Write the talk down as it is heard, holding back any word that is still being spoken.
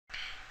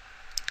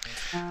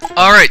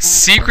Alright,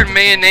 Secret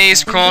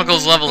Mayonnaise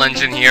Chronicles level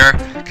engine here.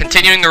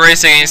 Continuing the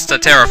race against the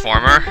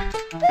Terraformer.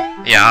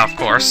 Yeah, of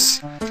course.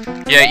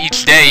 Yeah,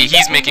 each day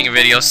he's making a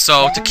video,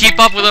 so to keep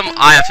up with him,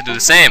 I have to do the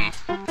same.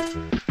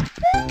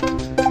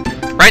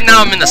 Right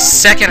now I'm in the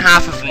second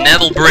half of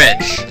Nettle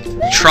Bridge,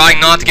 trying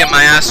not to get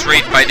my ass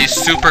raped by these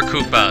Super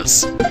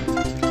Koopas.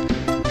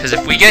 Because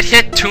if we get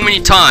hit too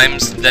many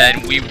times,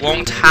 then we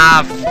won't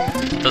have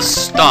the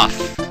stuff.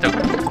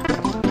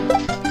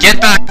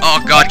 Get back!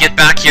 Oh god, get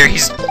back here,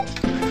 he's...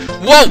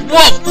 Whoa,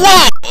 whoa,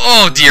 whoa!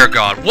 Oh dear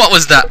god, what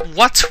was that?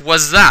 What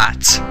was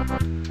that?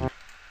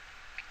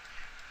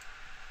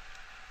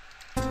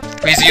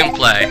 Resume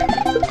play.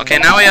 Okay,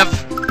 now we have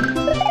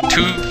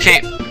two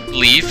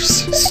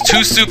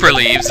super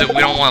leaves that we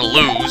don't want to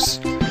lose.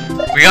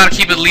 We gotta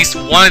keep at least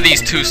one of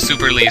these two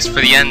super leaves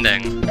for the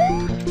ending.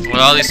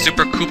 With all these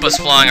super Koopas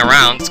flying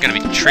around, it's gonna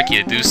be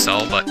tricky to do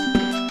so, but...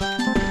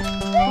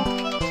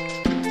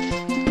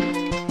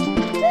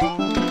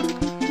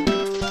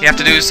 You have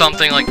to do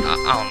something like,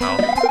 I don't know.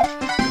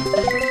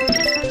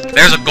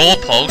 There's a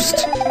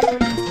goalpost.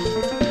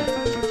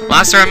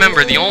 Last I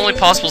remember, the only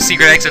possible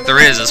secret exit there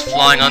is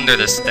flying under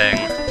this thing.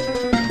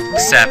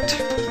 Except,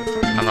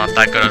 I'm not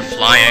that good at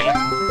flying,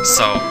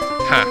 so,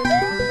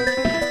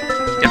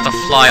 You have to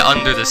fly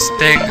under this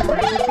thing.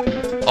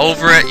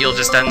 Over it, you'll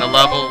just end the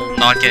level,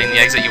 not getting the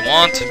exit you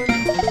want.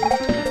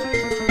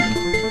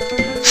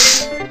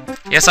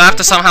 Yes, I have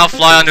to somehow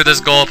fly under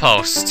this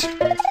goalpost.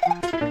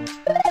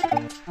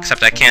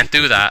 Except I can't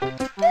do that.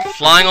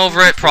 Flying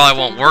over it probably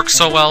won't work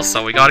so well,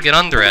 so we gotta get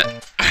under it.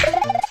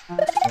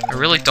 I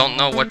really don't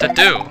know what to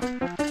do.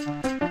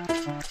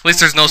 At least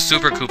there's no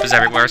Super Koopas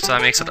everywhere, so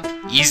that makes it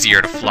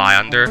easier to fly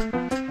under.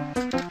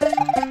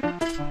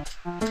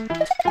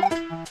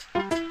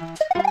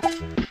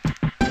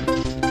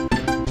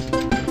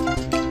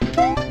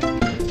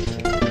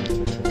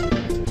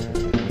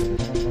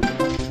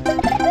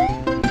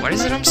 What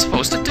is it I'm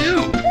supposed to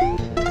do?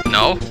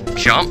 No?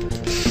 Jump?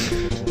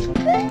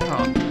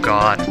 Oh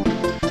god.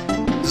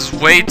 This is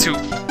way too...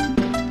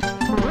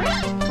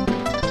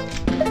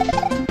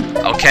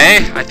 Okay,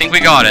 I think we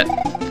got it.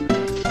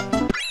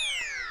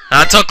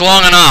 That took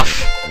long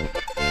enough.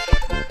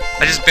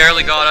 I just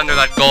barely got under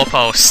that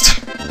goalpost.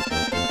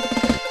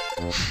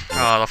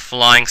 Oh, the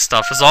flying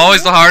stuff is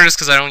always the hardest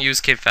because I don't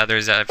use cape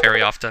feathers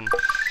very often.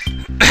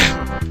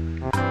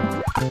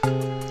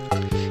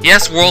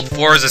 Yes, World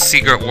 4 is a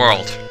secret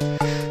world.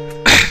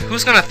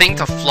 Who's gonna think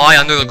to fly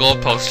under the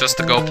goalpost just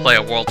to go play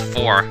a World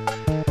 4?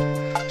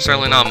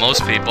 Certainly not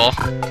most people.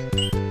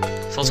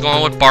 So let's go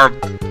on with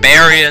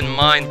Barbarea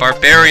Mine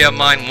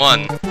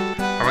 1.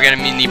 Are we gonna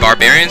meet any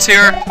Barbarians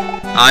here?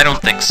 I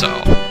don't think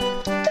so.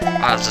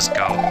 Let's just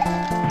go.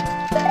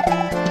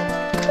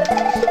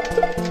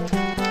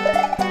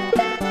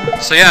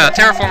 So yeah,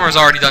 Terraformer has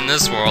already done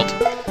this world,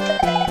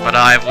 but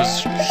I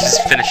was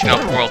just finishing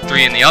up World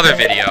 3 in the other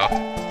video.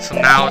 So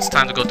now it's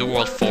time to go do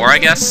World 4, I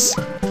guess?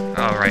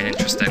 Alright,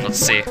 interesting. Let's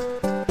see.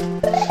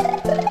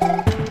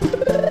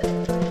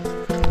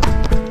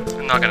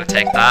 I'm not gonna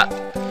take that.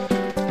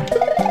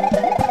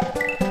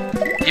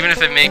 Even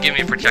if it may give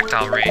me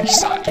projectile range,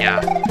 so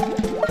yeah.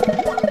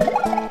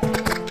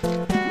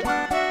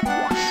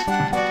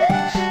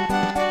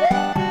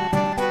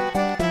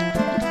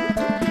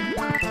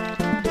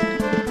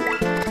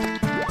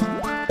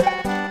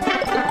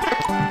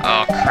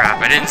 Oh crap,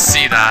 I didn't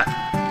see that.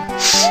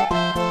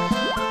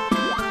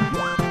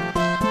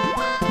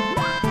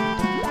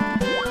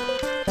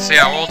 So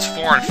yeah, Worlds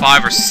 4 and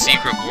 5 are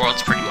secret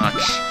worlds pretty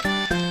much.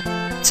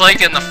 It's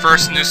like in the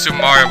first New Super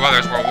Mario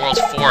Bros. Where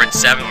Worlds 4 and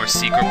 7 were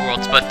secret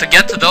worlds, but to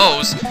get to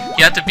those,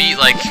 you had to beat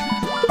like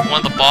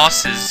one of the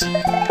bosses,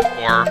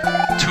 or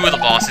two of the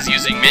bosses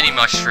using mini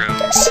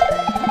mushrooms.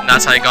 And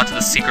that's how you got to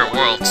the secret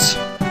worlds.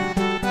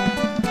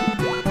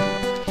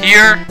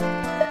 Here,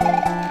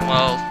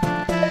 well,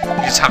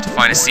 you just have to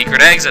find a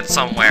secret exit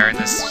somewhere in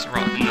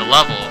the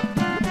level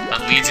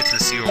that leads you to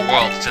the secret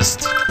world.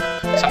 Just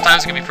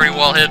sometimes it can be pretty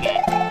well hidden,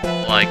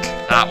 like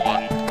that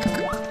one.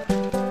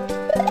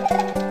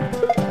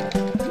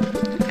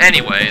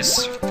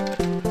 Anyways,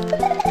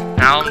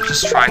 now I'm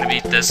just trying to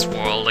beat this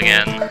world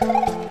again.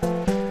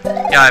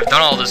 Yeah, I've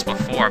done all this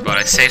before, but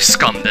I save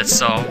scummed it,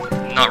 so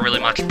not really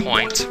much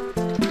point.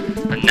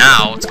 But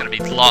now it's gonna be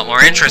a lot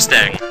more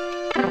interesting.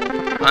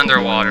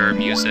 Underwater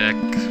music.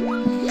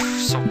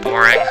 So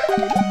boring.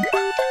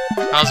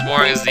 Not as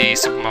boring as the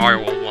Super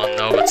Mario World one,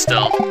 though, but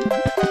still.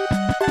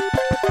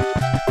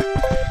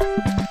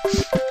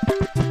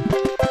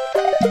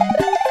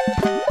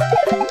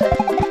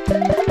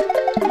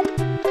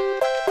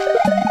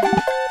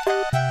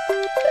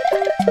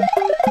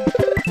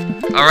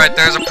 Alright,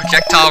 there's a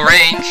projectile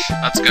range.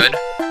 That's good.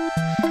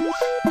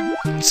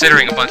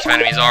 Considering a bunch of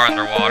enemies are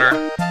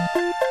underwater.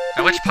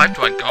 Now, which pipe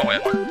do I go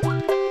in?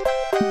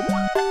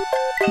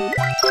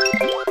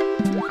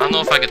 I don't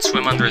know if I could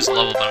swim under his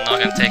level, but I'm not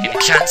gonna take any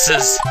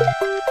chances.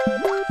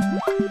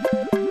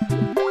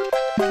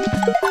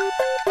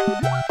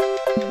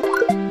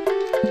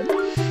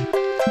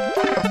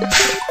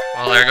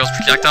 Well, there goes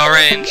projectile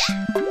range.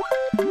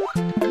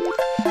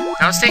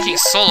 Now it's taking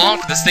so long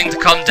for this thing to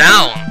come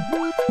down.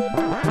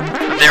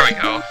 There we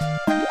go.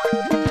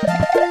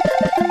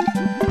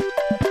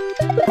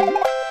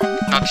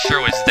 Not sure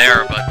what's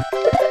there, but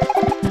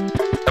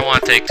I don't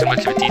want to take too much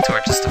of a detour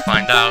just to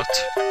find out.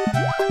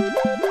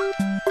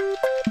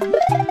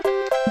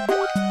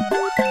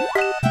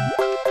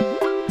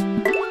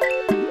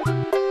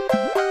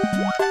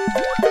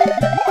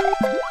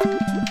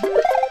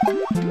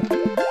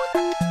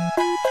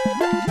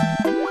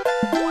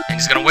 And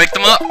he's gonna wake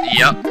them up?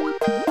 Yep.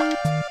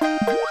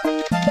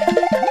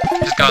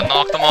 Just gotta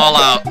knock them all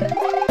out.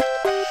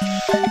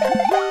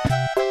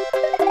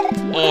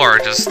 Or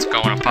just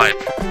go in a pipe.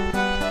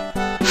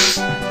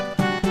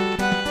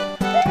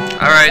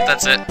 Alright,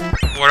 that's it.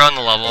 We're on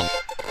the level.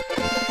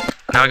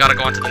 Now we gotta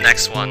go on to the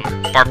next one.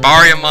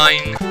 Barbarea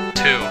Mine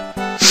 2.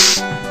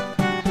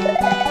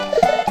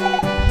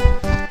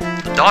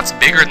 The dot's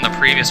bigger than the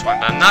previous one,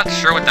 but I'm not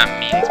sure what that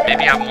means.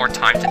 Maybe I have more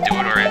time to do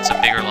it, or it's a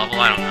bigger level,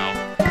 I don't know.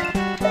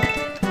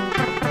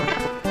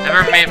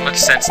 Never made much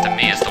sense to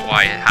me as to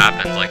why it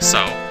happened like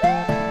so.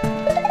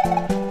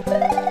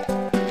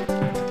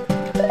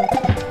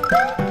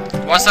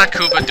 What's that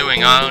Koopa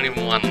doing? I don't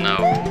even want to know.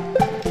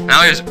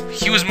 Now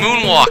he was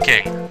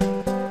moonwalking.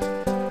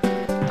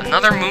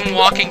 Another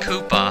moonwalking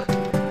Koopa.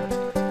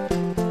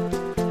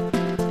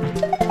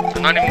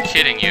 I'm not even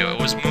kidding you, it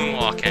was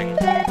moonwalking.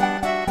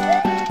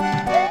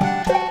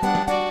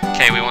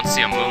 Okay, we won't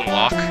see a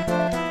moonwalk.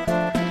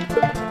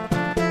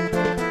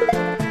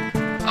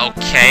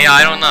 Okay,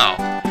 I don't know.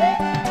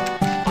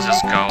 Let's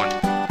just go and...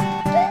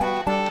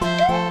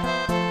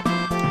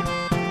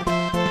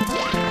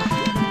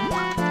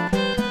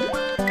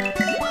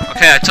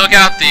 Okay, I took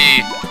out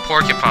the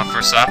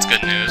porcupuffer, so that's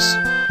good news.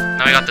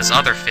 Now we got this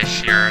other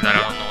fish here that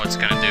I don't know what's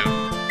gonna do.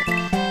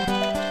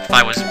 If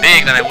I was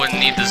big, then I wouldn't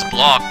need this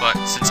block, but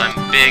since I'm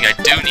big, I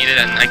do need it,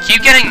 and I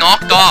keep getting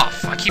knocked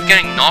off. I keep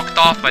getting knocked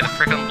off by the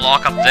freaking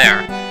block up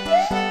there.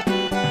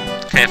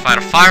 Okay, if I had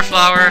a fire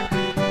flower,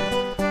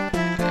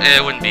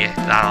 it wouldn't be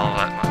that all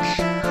that much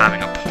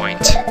having a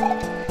point.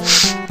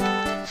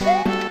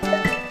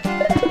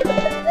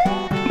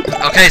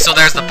 Okay, so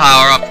there's the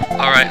power-up.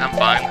 Alright, I'm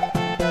fine.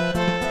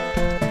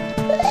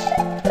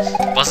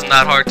 Wasn't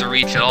that hard to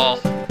reach at all.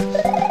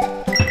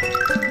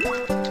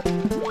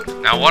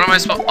 Now what am I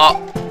supposed... Oh,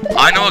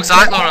 I know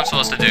exactly what I'm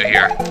supposed to do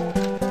here.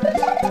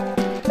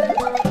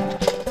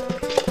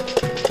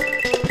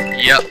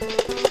 Yep.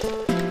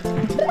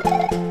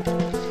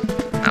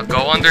 Now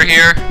go under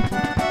here.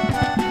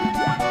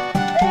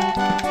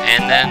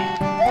 And then...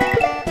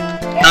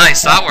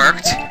 Nice, that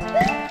worked.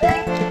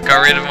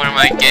 Got rid of one of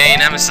my gay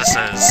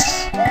nemesises.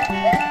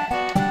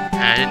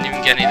 And I didn't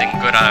even get anything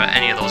good out of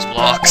any of those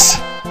blocks.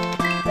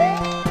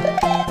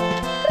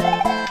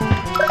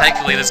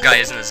 Thankfully, this guy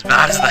isn't as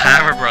bad as the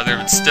Hammer Brother,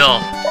 but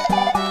still.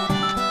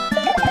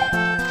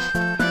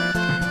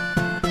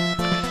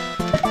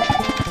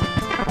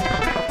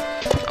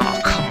 Oh,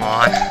 come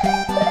on.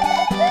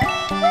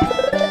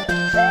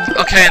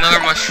 Okay, another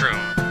mushroom.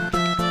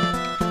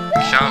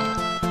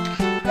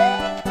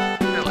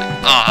 Really?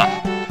 Ah.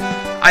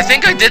 I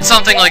think I did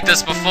something like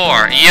this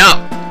before.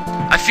 Yup.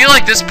 I feel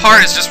like this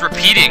part is just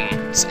repeating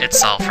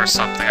itself or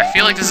something. I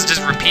feel like this is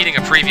just repeating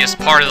a previous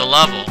part of the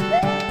level.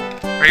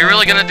 Are you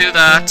really gonna do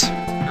that?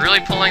 You're really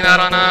pulling that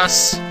on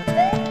us?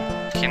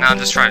 Okay, now I'm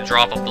just trying to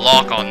drop a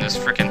block on this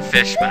freaking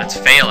fish, but it's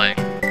failing.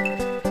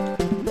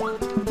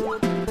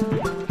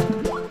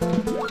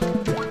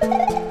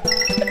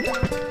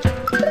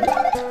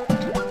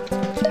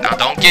 Now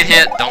don't get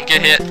hit, don't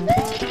get hit.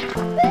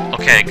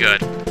 Okay,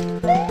 good.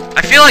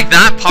 I feel like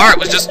that part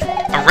was just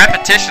a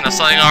repetition of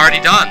something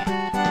already done.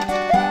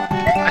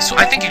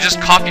 I think you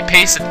just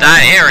copy-pasted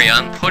that area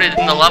and put it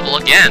in the level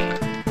again.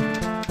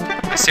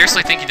 I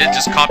seriously think you did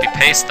just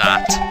copy-paste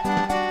that.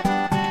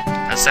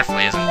 That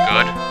definitely isn't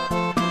good.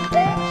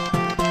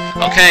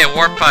 Okay, a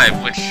warp pipe,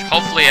 which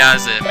hopefully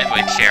has a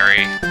midway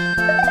cherry.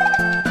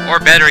 Or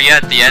better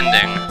yet, the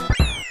ending.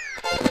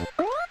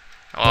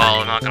 Well,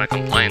 I'm not gonna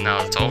complain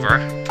now it's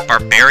over.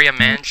 Barbarea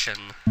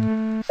Mansion.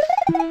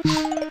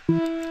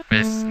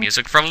 With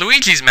music from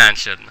Luigi's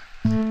Mansion.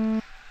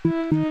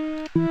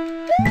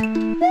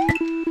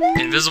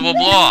 Invisible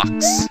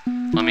blocks.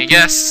 Let me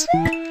guess.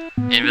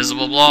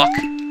 Invisible block.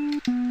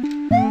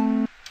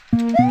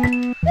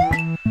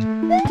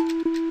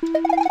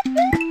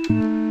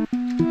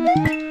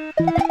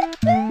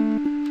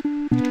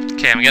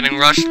 Okay, I'm getting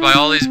rushed by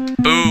all these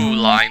boo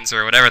lines,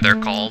 or whatever they're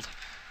called.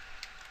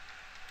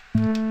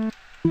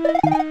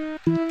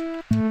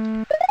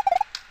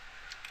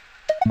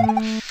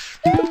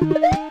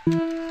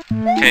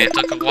 Okay, it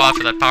took a while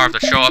for that power-up to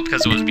show up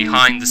because it was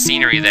behind the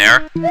scenery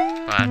there.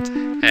 But,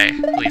 hey,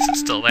 at least it's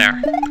still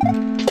there.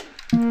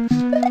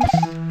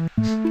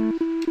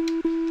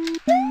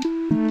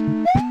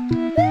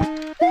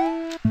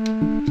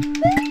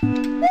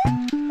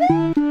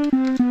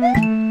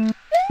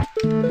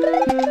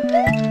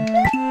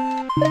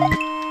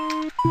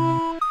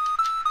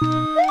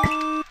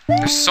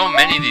 There's so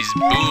many of these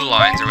boo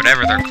lines, or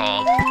whatever they're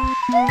called.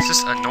 It's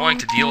just annoying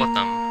to deal with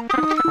them.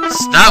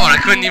 That one I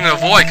couldn't even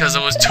avoid because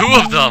it was two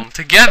of them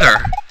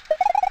together.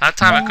 That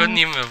time I couldn't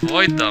even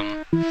avoid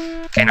them.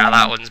 Okay, now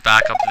that one's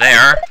back up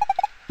there.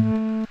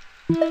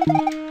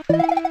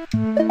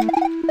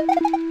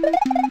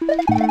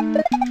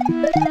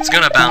 It's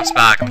gonna bounce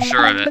back, I'm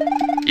sure of it.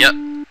 Yep.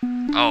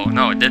 Oh,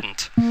 no, it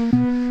didn't.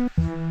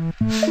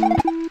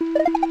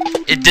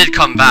 It did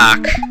come back.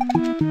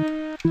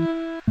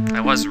 I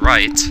was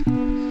right.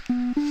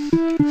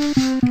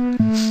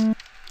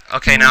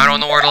 Okay, now I don't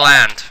know where to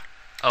land.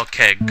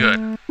 Okay,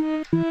 good.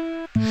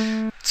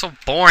 It's so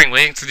boring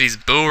waiting through these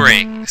boo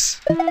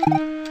rings.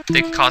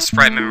 They can cause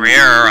sprite memory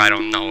error, I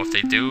don't know if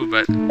they do,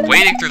 but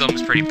waiting through them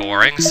is pretty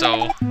boring,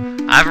 so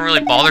I haven't really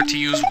bothered to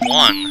use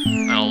one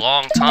in a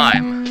long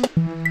time.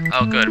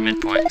 Oh good,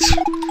 midpoints.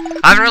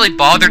 I haven't really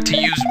bothered to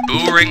use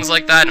boo rings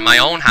like that in my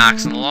own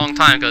hacks in a long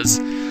time, because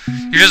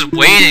you're just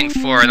waiting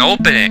for an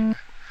opening.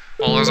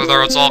 Well,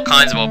 there's all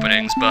kinds of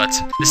openings, but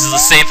this is the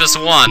safest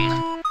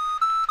one.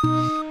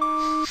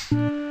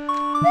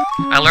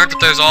 I learned that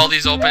there's all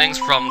these openings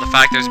from the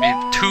fact there's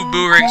been two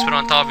boo rings put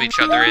on top of each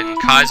other in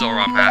Kaizo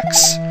ROM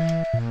hacks.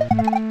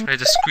 I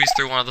just squeeze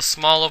through one of the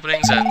small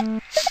openings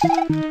and...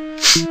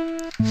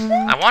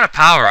 I want a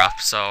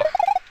power-up, so...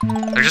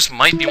 there just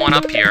might be one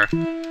up here.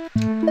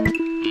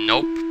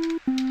 Nope.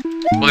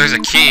 Well, there's a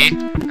key.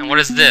 And what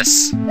is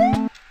this?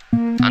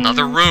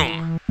 Another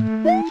room.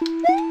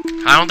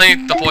 I don't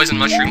think the poison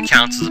mushroom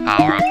counts as a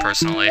power-up,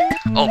 personally.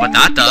 Oh, but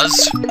that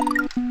does.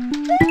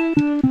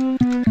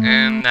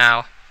 And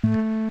now...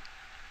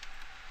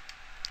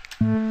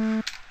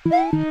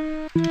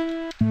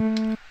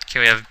 okay,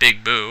 we have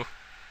Big Boo.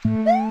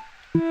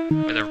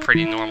 With a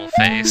pretty normal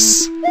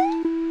face.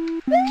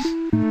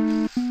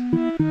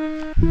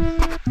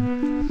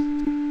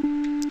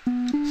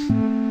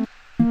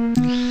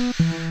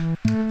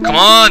 Come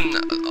on!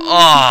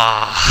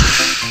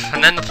 Oh.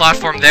 And then the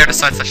platform there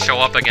decides to show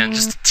up again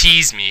just to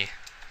tease me.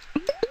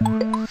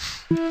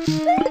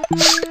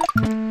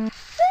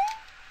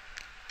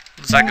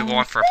 Looks like it could go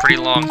on for a pretty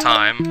long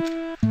time.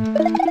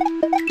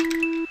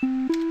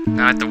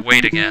 Now I have to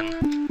wait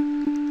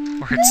again.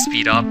 Or hit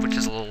speed up, which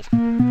is a little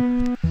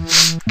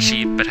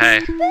cheap, but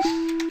hey.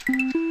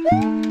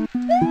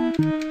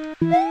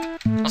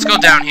 Let's go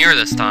down here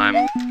this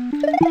time.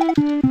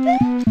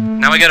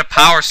 Now we get a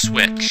power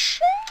switch.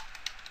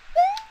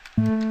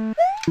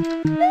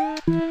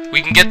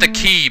 We can get the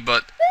key,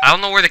 but I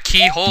don't know where the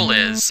keyhole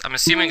is. I'm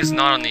assuming it's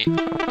not on the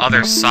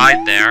other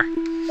side there.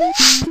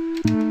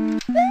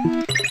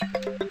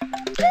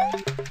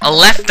 A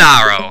left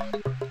arrow!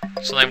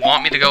 So they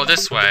want me to go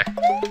this way.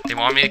 They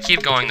want me to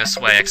keep going this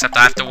way, except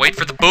I have to wait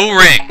for the boo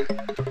ring!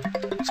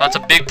 So that's a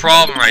big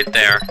problem right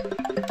there.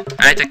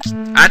 I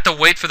had to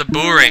wait for the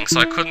boo ring, so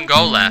I couldn't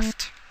go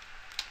left.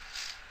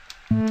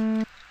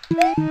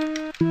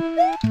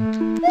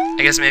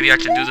 I guess maybe I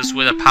should do this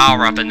with a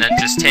power-up and then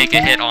just take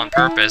a hit on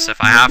purpose if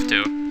I have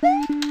to.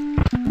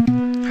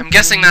 I'm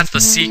guessing that's the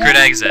secret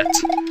exit.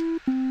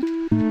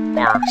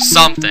 Or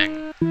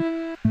something.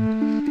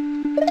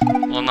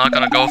 Well, I'm not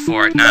gonna go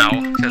for it now,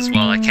 because,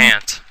 well, I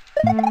can't.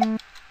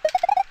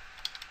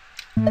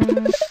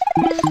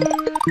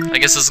 I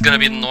guess this is gonna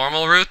be the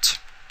normal route?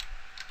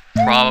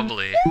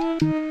 Probably.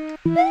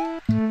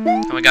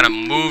 And we gotta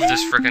move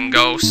this frickin'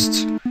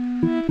 ghost.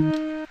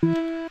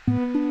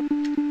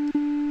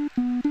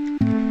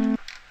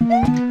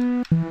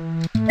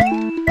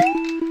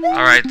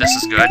 Alright, this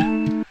is good.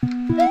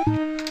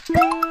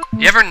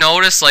 You ever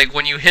notice, like,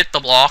 when you hit the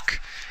block,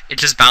 it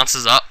just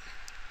bounces up?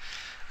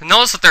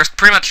 Notice that there's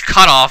pretty much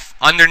cutoff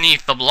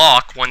underneath the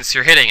block once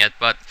you're hitting it,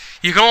 but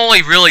you can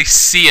only really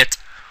see it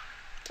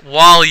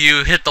while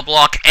you hit the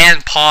block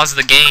and pause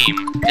the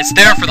game. It's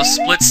there for the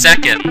split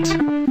second,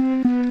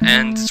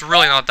 and it's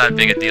really not that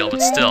big a deal,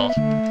 but still.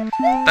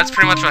 That's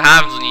pretty much what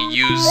happens when you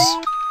use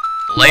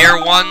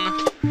layer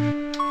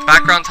 1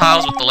 background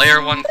tiles with the layer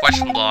 1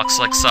 question blocks,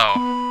 like so.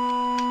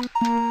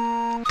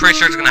 Pretty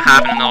sure it's gonna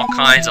happen in all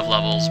kinds of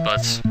levels, but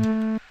it's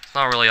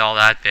not really all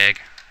that big.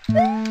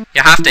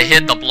 You have to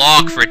hit the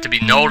block for it to be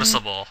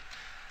noticeable.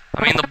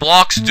 I mean, the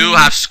blocks do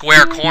have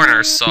square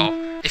corners, so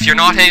if you're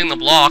not hitting the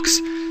blocks,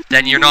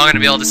 then you're not going to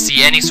be able to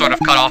see any sort of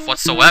cutoff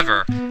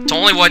whatsoever. It's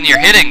only when you're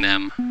hitting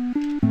them.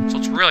 So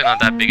it's really not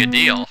that big a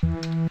deal.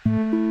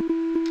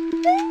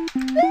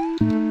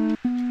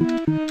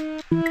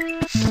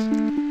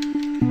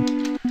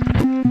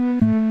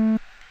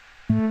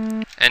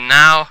 And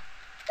now,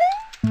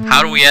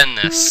 how do we end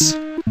this?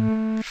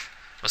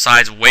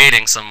 Besides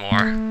waiting some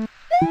more.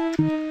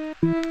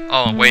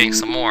 Oh, waiting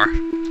some more.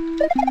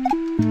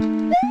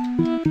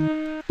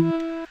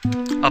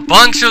 A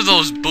bunch of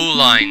those boo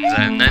lines,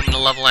 and then the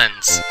level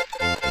ends.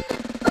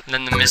 And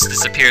then the mist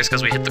disappears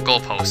because we hit the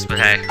goalpost, but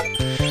hey.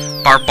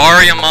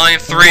 Barbarea Mine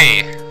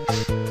 3!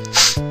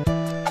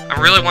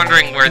 I'm really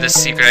wondering where this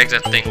secret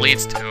exit thing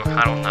leads to.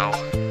 I don't know.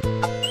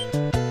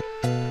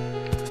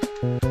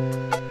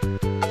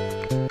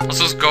 Let's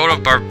just go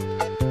to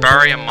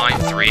Barbarea Mine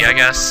 3, I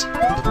guess.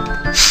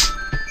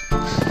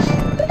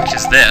 Which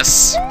is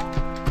this.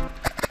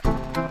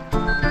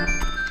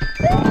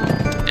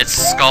 It's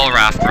skull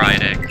raft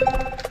riding.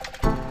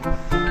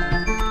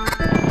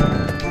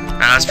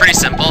 It's pretty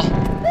simple.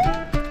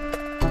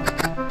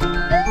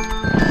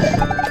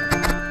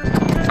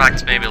 In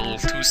fact, maybe a little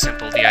too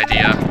simple, the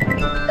idea.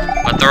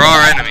 But there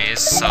are enemies,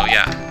 so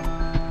yeah.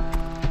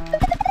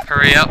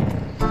 Hurry up.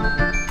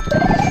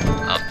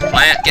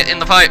 Plant, get in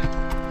the pipe.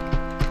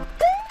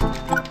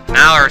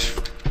 Now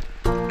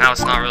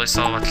it's not really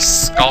so much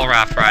skull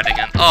raft riding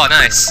and oh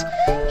nice.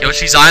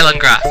 Yoshi's Island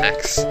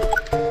graphics.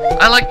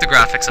 I like the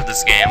graphics of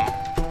this game.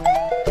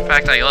 In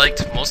fact, I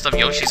liked most of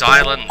Yoshi's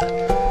Island.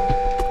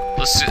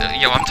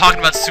 You know, I'm talking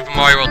about Super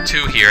Mario World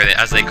 2 here,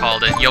 as they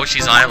called it,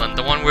 Yoshi's Island.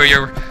 The one where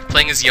you're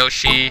playing as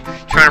Yoshi,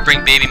 you're trying to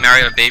bring baby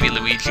Mario to baby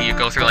Luigi, you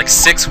go through like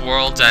 6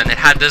 worlds, and it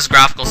had this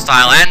graphical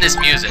style and this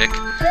music,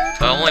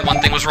 but only one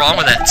thing was wrong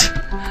with it.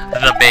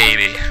 The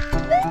baby.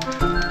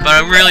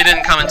 But it really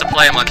didn't come into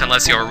play much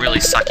unless you're a really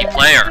sucky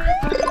player.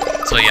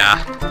 So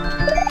yeah,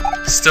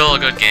 still a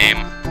good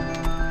game.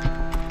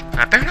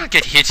 I better not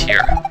get hit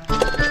here.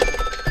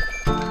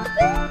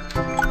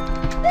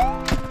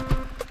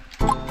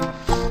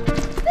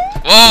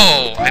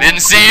 Whoa! I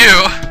didn't see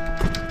you!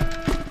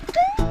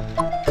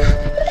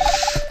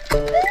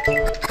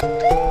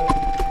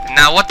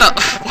 Now what the...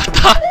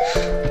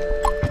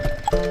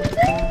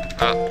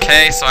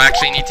 Okay, so I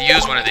actually need to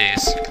use one of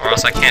these, or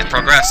else I can't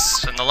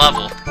progress in the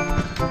level.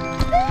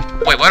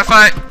 Wait, what if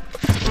I...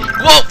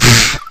 Whoa!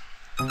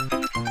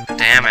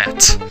 Damn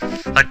it.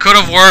 That could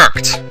have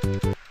worked.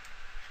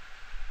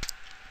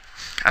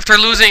 After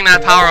losing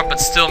that power-up but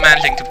still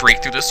managing to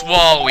break through this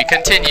wall, we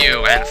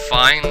continue and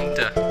find...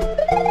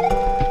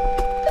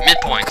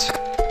 midpoint.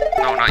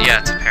 No, not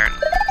yet,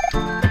 apparently.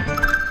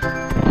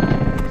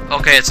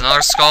 Okay, it's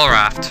another skull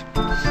raft.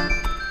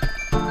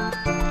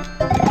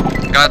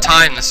 Gotta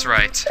time this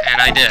right, and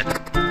I did.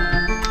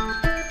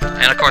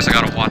 And of course I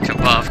gotta watch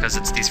above, because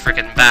it's these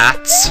freaking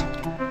bats.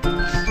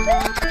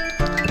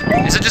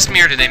 Is it just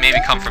me, or do they maybe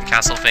come from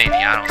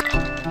Castlevania? I don't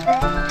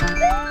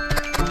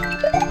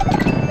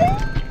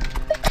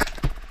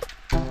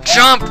know.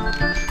 Jump!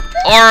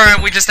 Or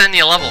we just end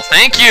the level.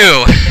 Thank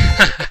you!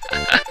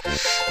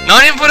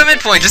 Not even put a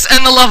midpoint, just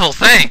end the level,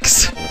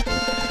 thanks!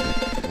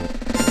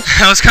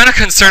 I was kind of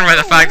concerned by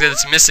the fact that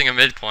it's missing a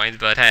midpoint,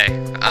 but hey,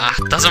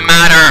 doesn't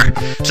matter.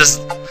 Just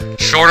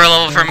shorter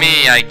level for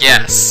me, I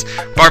guess.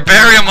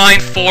 Barbarea Mine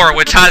 4,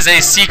 which has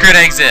a secret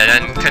exit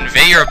and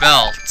conveyor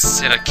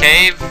belts in a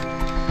cave.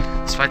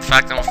 Despite the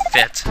fact they don't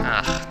fit,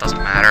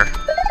 doesn't matter.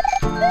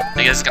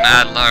 I guess it's gonna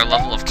add another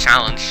level of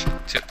challenge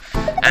to.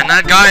 And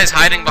that guy is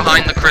hiding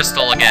behind the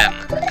crystal again,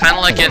 kind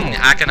of like in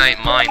Anikiti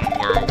Mine,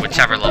 or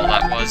whichever level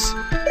that was.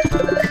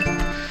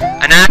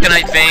 An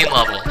Anikiti vein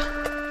level.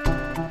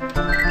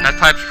 And that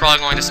pipe's probably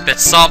going to spit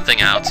something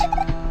out.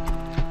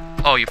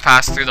 Oh, you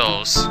passed through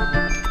those.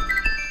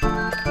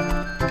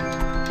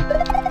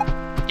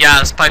 Yeah,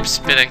 this pipe's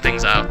spitting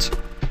things out.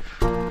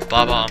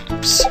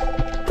 Ba-bumps.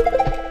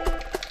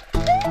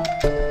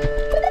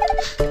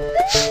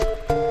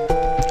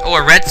 Oh,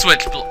 a red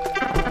switch.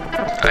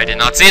 I did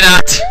not see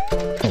that.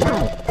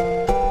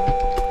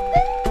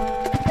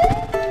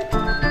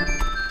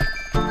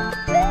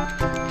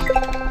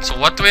 So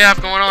what do we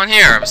have going on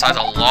here, besides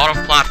a lot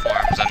of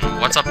platforms,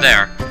 and what's up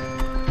there?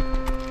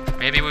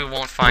 Maybe we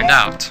won't find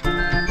out.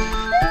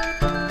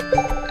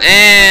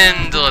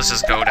 And let's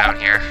just go down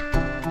here.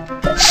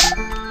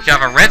 You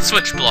have a red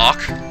switch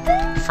block.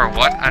 For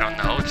what? I don't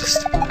know.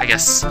 Just, I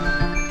guess,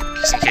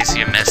 just in case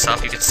you mess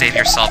up, you could save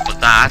yourself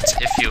with that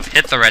if you've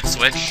hit the red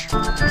switch.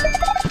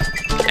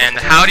 And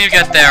how do you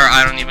get there?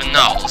 I don't even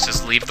know. Let's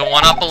just leave the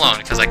one up alone,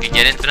 because I could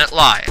get infinite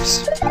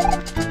lives.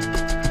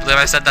 I believe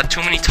I said that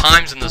too many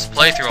times in this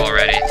playthrough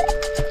already.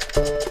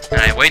 And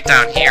I wait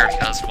down here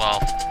because, well,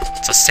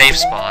 it's a safe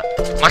spot.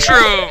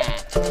 Mushroom!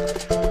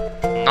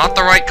 Not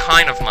the right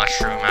kind of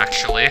mushroom,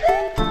 actually.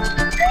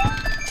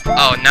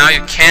 Oh, now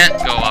you can't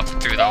go up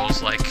through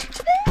those, like...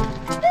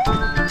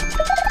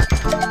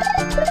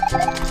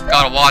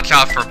 Gotta watch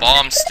out for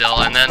bombs still,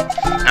 and then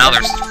now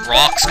there's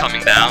rocks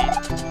coming down.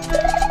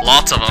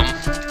 Lots of them.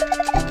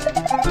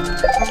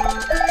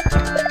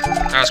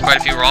 There's quite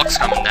a few rocks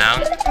coming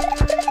down.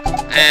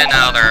 And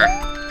now they're...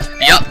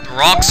 Yep,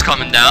 rocks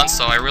coming down,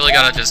 so I really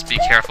gotta just be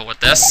careful with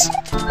this.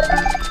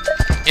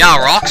 Yeah,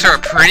 rocks are a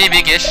pretty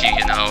big issue,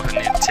 you know,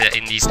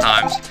 in these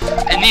times.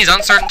 In these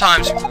uncertain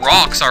times,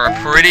 rocks are a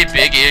pretty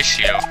big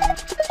issue.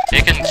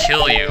 They can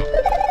kill you.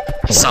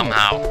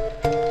 Somehow.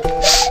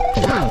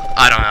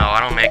 I don't know, I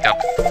don't make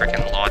up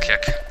freaking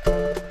logic.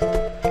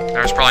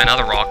 There's probably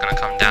another rock gonna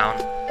come down.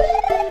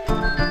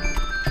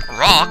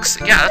 Rocks?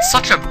 Yeah, that's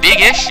such a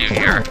big issue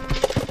here.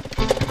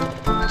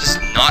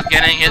 Just not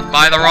getting hit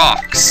by the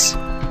rocks.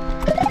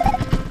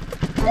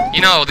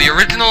 You know, the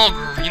original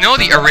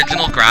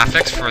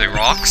graphics for the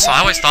rocks? I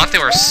always thought they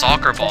were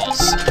soccer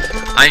balls.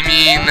 I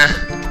mean,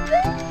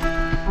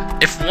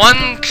 if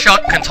one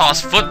Chuck can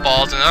toss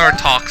footballs and another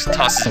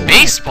tosses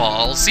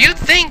baseballs, you'd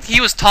think he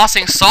was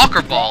tossing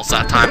soccer balls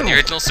that time in the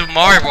original Super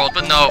Mario World,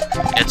 but no,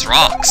 it's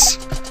rocks.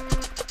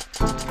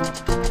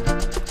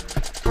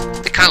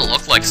 They kind of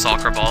look like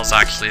soccer balls,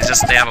 actually. It's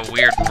just they have a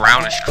weird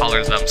brownish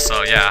color to them,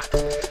 so yeah.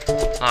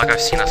 Not like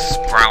I've seen a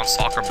brown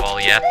soccer ball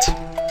yet.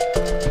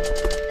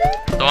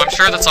 Although I'm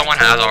sure that someone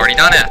has already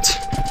done it.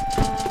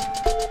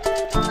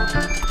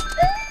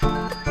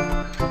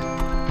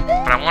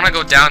 But I want to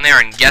go down there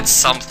and get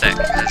something,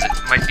 because it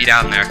might be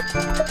down there.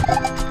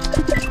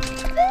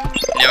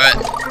 Knew it.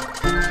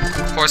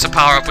 Of course a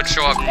power-up would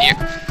show up near...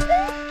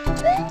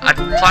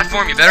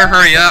 Platform, you better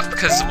hurry up,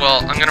 because,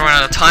 well, I'm gonna run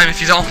out of time if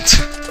you don't.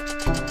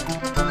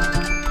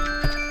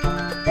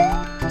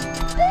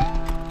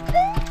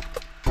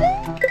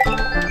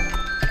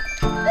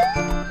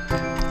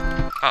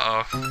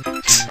 Uh-oh.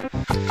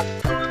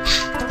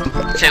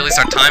 Okay, at least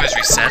our time is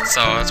reset,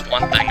 so that's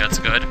one thing that's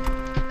good.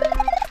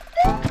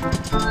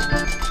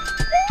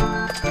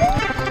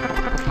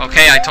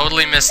 Okay, I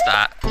totally missed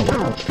that.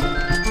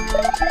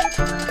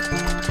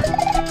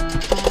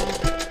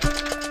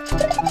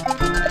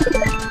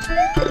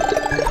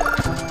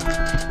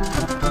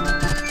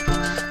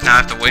 Now I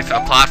have to wait for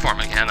the platform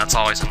again, that's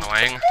always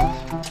annoying.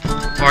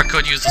 Or I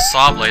could use the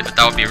saw blade, but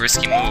that would be a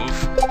risky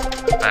move.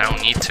 But I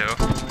don't need to.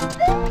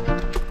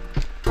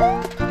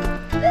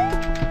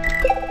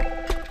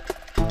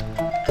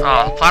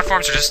 Oh, the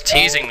platforms are just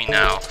teasing me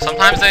now.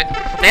 Sometimes they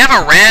have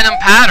a random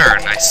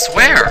pattern, I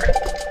swear.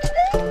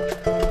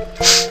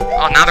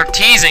 Oh, now they're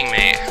teasing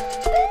me.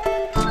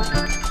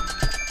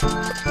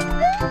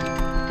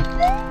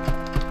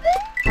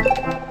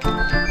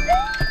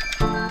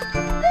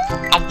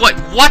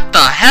 What the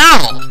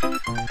hell?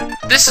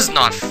 This is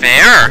not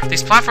fair.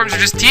 These platforms are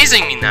just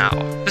teasing me now.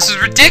 This is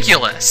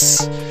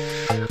ridiculous.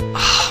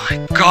 Oh my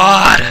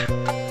god.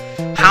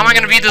 How am I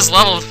gonna beat this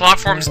level if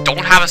platforms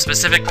don't have a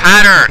specific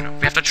pattern?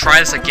 We have to try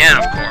this again,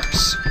 of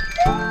course.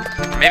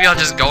 Or maybe I'll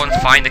just go and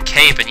find a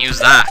cape and use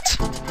that.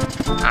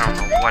 I don't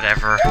know,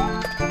 whatever.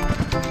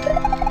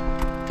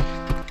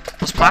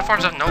 Those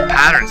platforms have no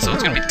pattern, so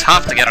it's gonna be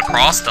tough to get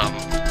across them.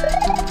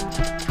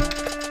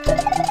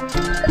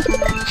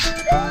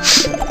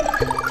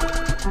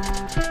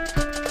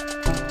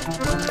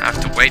 I have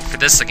to wait for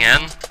this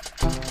again.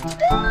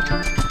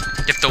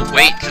 You have to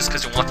wait just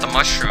because you want the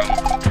mushroom.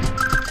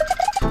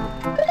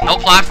 No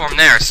platform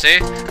there, see?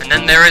 And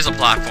then there is a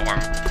platform.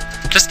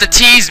 Just to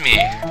tease me.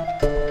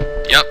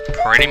 Yep,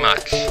 pretty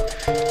much.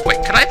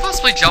 Wait, could I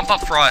possibly jump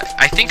up for a...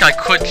 I think I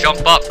could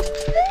jump up.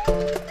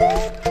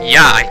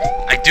 Yeah,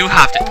 I do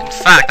have to. In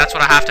fact, that's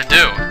what I have to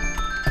do.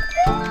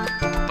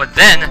 But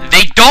then,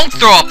 they don't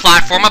throw a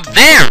platform up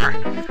there!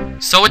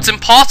 So it's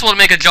impossible to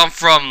make a jump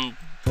from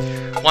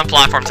one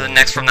platform to the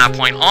next from that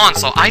point on,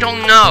 so I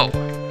don't know.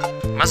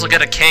 Might as well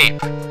get a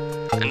cape.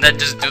 And then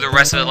just do the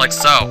rest of it like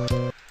so.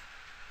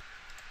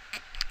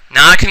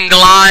 Now I can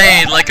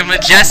glide like a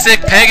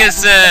majestic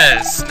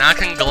Pegasus! Now I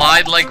can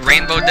glide like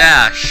Rainbow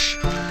Dash.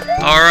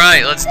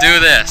 Alright, let's do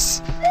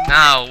this.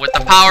 Now, with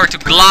the power to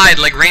glide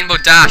like Rainbow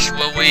Dash,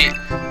 will we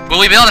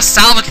be able to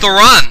salvage the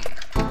run?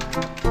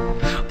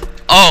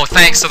 Oh,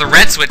 thanks to the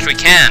red switch we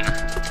can.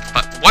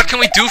 But what can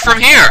we do from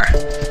here?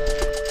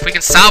 If we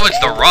can salvage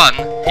the run.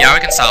 Yeah, we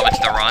can salvage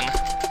the run.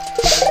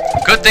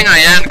 Good thing I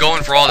am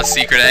going for all the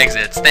secret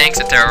exits. Thanks,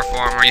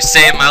 aterraformer. You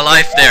saved my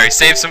life there. You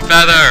saved some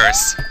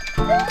feathers.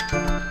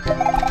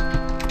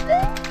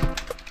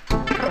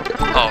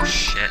 Oh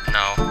shit,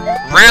 no.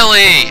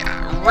 Really?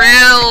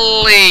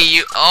 Really?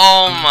 You,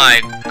 oh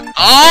my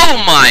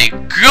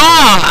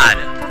god!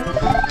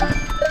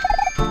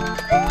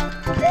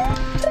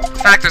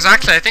 In fact, there's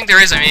actually, I think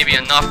there is maybe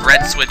enough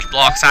red switch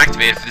blocks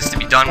activated for this to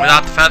be done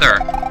without the feather.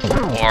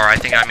 Or I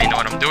think I may know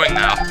what I'm doing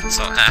now.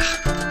 So,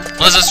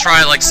 let's just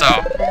try it like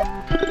so.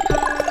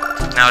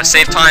 Now to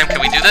save time,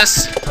 can we do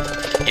this?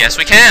 Yes,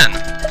 we can!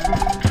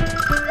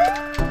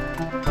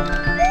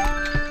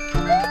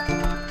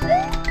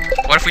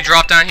 What if we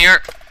drop down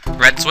here?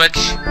 Red switch.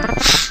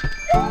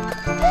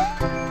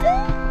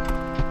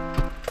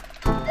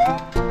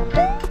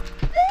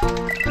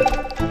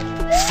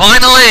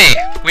 Finally!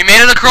 We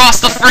made it across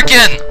the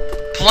frickin'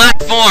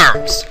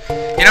 platforms!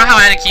 You know how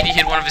Anikiti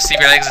hid one of his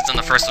secret exits in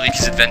the first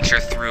Luigi's adventure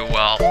through,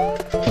 well,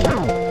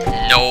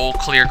 no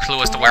clear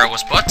clue as to where it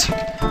was put?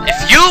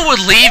 If you would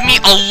leave me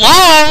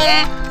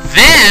alone,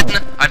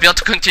 then I'd be able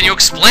to continue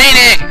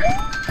explaining!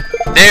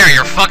 There,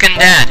 you're fucking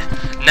dead.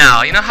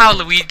 Now, you know how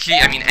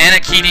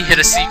Anikiti hid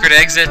a secret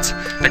exit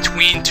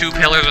between two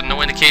pillars with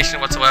no indication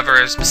whatsoever,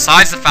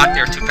 besides the fact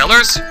there are two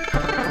pillars?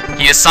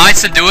 He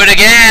decides to do it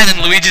again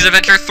in Luigi's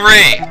Adventure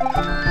 3!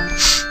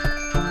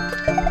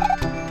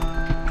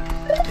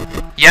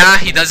 Yeah,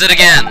 he does it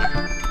again.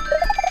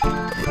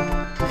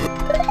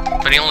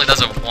 But he only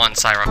does it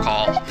once, I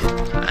recall.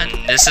 And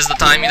this is the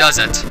time he does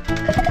it.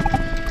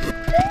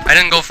 I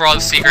didn't go for all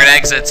the secret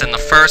exits in the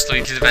first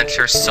Luigi's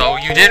Adventure, so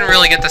you didn't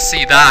really get to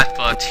see that,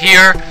 but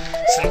here,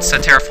 since the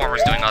Terraformer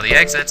is doing all the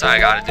exits, I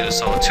gotta do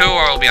so too,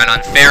 or it'll be an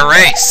unfair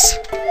race.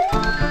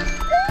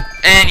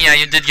 And yeah,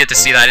 you did get to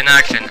see that in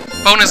action.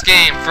 Bonus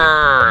game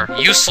for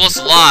useless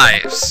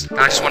lives.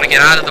 I just want to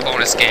get out of the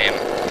bonus game.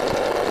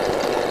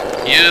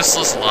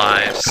 Useless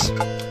lives.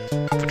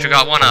 What you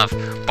got one of?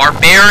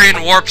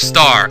 Barbarian Warp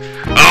Star.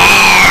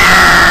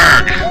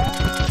 Arrgh!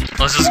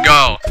 Let's just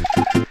go.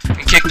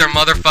 And kick their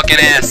motherfucking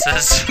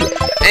asses.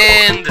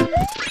 And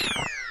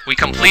we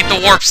complete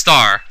the Warp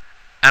Star.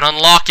 And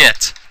unlock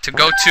it. to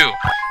go to.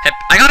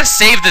 I gotta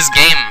save this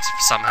game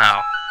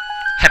somehow.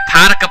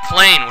 Hepatica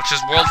Plain, which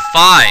is World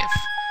 5,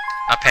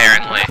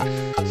 apparently.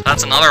 So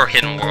that's another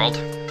hidden world.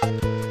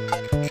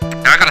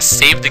 Now I gotta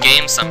save the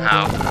game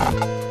somehow.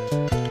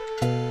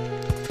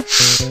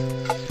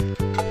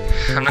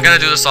 I'm not gonna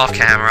do this off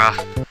camera.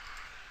 I'm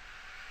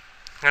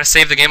gonna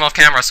save the game off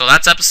camera. So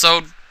that's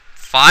episode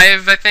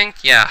 5, I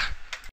think? Yeah.